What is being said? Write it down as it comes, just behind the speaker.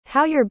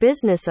How your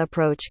business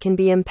approach can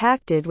be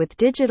impacted with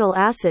digital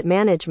asset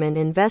management.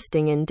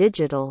 Investing in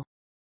digital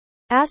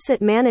asset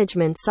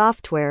management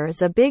software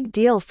is a big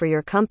deal for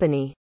your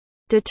company.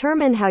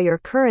 Determine how your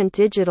current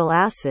digital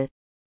asset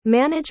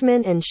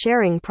management and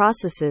sharing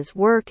processes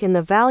work and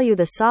the value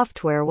the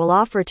software will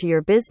offer to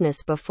your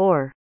business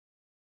before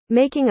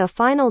making a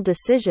final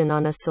decision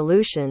on a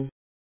solution.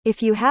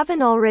 If you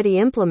haven't already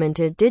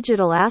implemented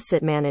digital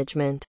asset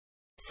management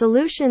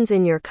solutions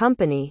in your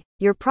company,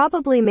 you're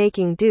probably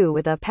making do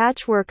with a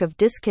patchwork of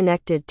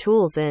disconnected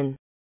tools and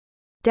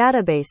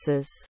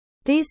databases.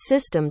 These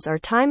systems are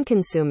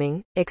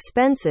time-consuming,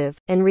 expensive,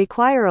 and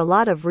require a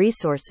lot of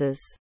resources.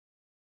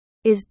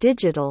 Is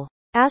digital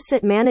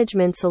asset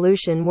management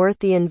solution worth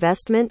the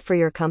investment for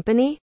your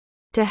company?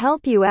 To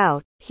help you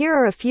out, here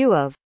are a few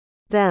of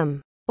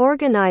them.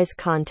 Organize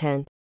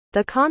content.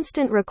 The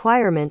constant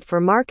requirement for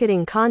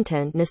marketing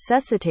content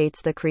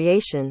necessitates the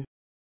creation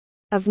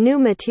of new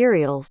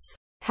materials.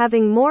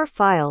 Having more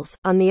files,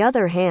 on the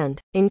other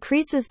hand,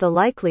 increases the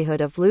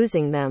likelihood of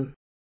losing them.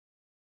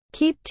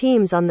 Keep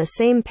teams on the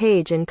same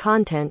page and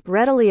content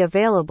readily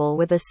available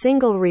with a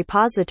single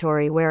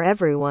repository where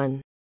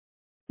everyone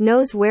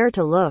knows where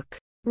to look.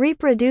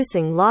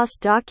 Reproducing lost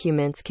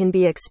documents can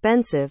be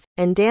expensive,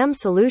 and DAM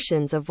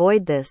solutions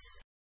avoid this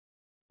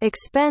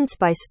expense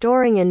by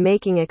storing and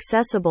making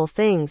accessible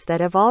things that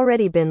have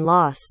already been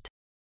lost.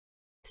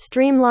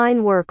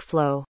 Streamline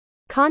workflow.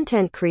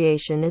 Content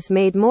creation is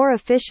made more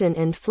efficient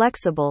and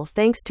flexible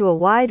thanks to a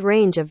wide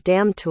range of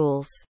DAM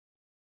tools.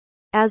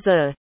 As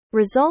a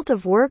result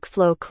of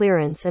workflow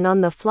clearance and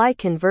on-the-fly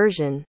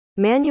conversion,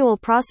 manual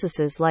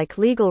processes like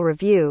legal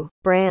review,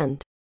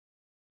 brand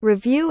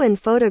review and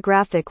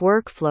photographic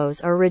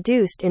workflows are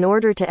reduced in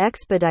order to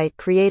expedite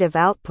creative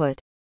output.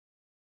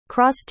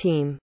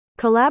 Cross-team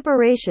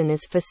collaboration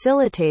is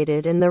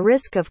facilitated and the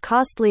risk of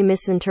costly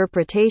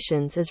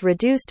misinterpretations is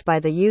reduced by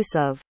the use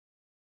of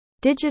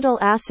digital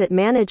asset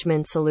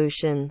management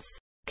solutions.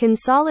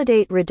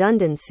 Consolidate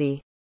redundancy.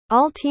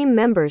 All team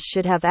members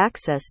should have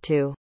access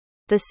to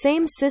the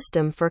same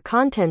system for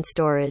content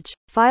storage,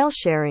 file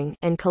sharing,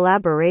 and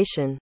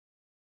collaboration.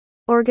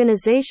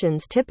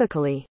 Organizations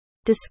typically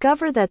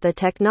discover that the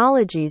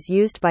technologies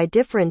used by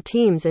different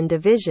teams and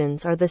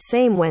divisions are the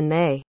same when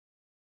they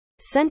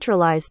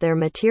centralize their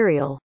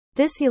material.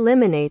 This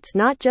eliminates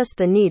not just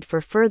the need for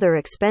further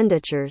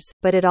expenditures,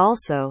 but it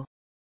also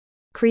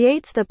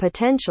creates the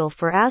potential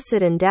for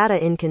asset and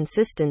data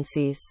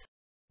inconsistencies.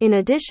 In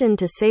addition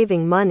to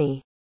saving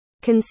money,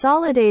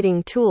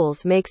 consolidating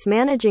tools makes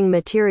managing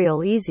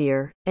material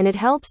easier, and it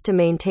helps to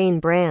maintain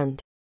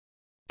brand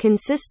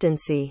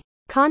consistency.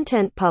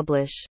 Content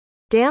publish.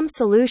 DAM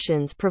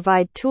solutions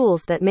provide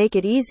tools that make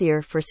it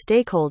easier for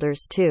stakeholders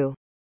to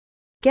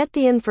get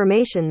the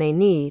information they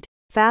need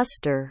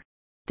faster.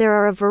 There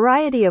are a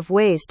variety of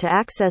ways to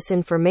access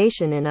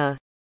information in a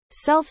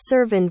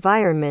self-serve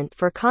environment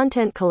for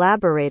content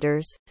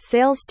collaborators,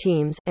 sales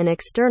teams, and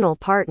external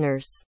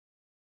partners.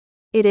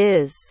 It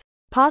is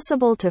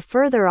possible to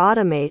further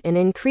automate and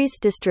increase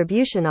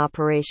distribution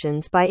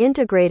operations by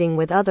integrating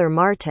with other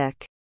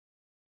MarTech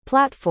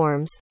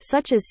platforms,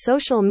 such as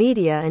social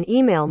media and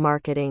email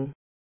marketing.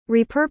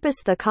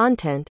 Repurpose the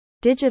content.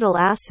 Digital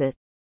asset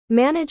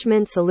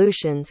management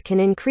solutions can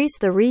increase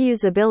the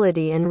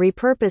reusability and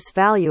repurpose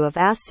value of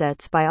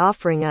assets by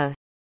offering a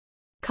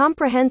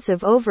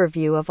comprehensive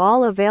overview of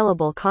all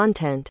available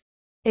content.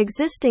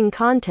 Existing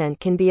content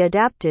can be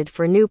adapted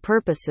for new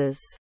purposes.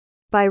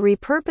 By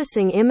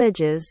repurposing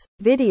images,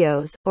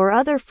 videos, or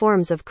other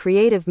forms of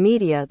creative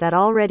media that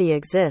already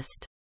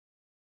exist.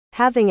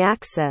 Having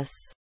access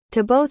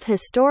to both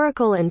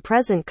historical and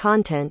present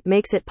content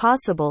makes it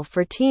possible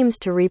for teams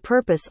to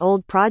repurpose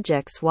old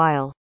projects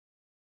while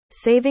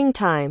saving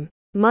time,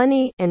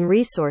 money, and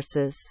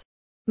resources.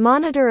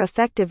 Monitor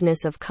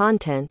effectiveness of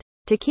content.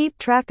 To keep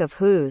track of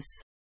who's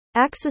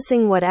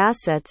accessing what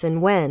assets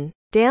and when,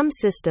 DAM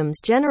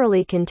systems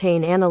generally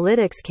contain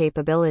analytics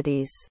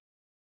capabilities.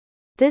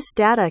 This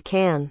data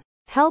can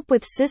help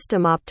with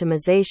system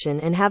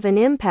optimization and have an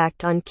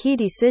impact on key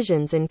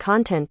decisions in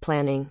content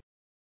planning.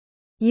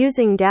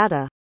 Using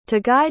data to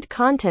guide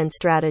content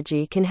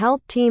strategy can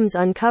help teams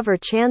uncover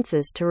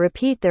chances to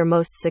repeat their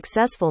most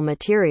successful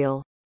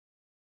material,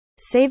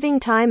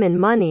 saving time and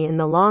money in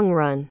the long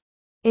run.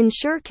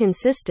 Ensure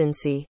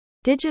consistency.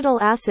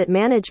 Digital asset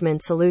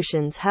management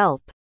solutions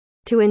help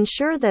to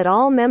ensure that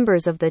all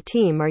members of the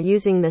team are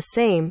using the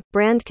same,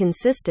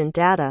 brand-consistent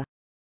data.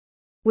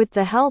 With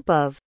the help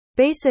of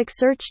basic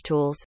search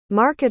tools,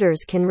 marketers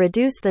can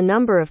reduce the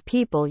number of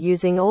people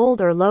using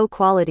old or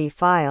low-quality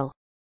file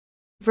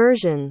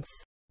versions.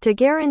 To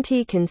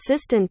guarantee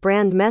consistent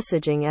brand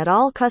messaging at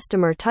all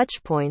customer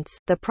touchpoints,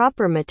 the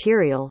proper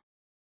material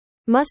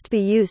must be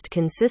used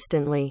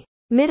consistently.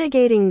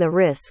 Mitigating the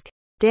risk.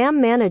 DAM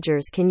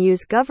managers can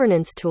use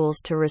governance tools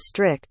to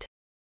restrict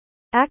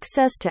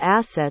access to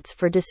assets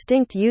for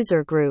distinct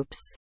user groups.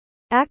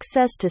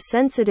 Access to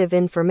sensitive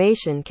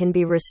information can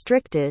be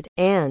restricted,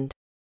 and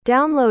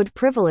download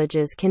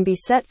privileges can be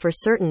set for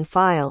certain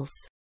files.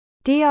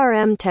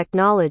 DRM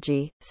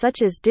technology,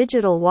 such as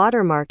digital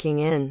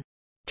watermarking and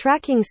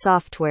tracking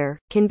software,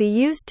 can be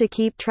used to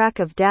keep track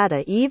of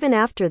data even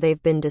after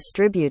they've been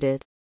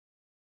distributed.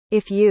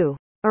 If you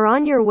are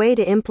on your way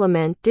to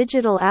implement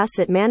digital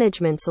asset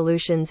management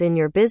solutions in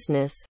your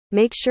business,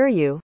 make sure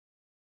you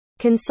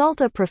consult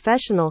a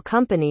professional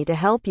company to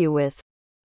help you with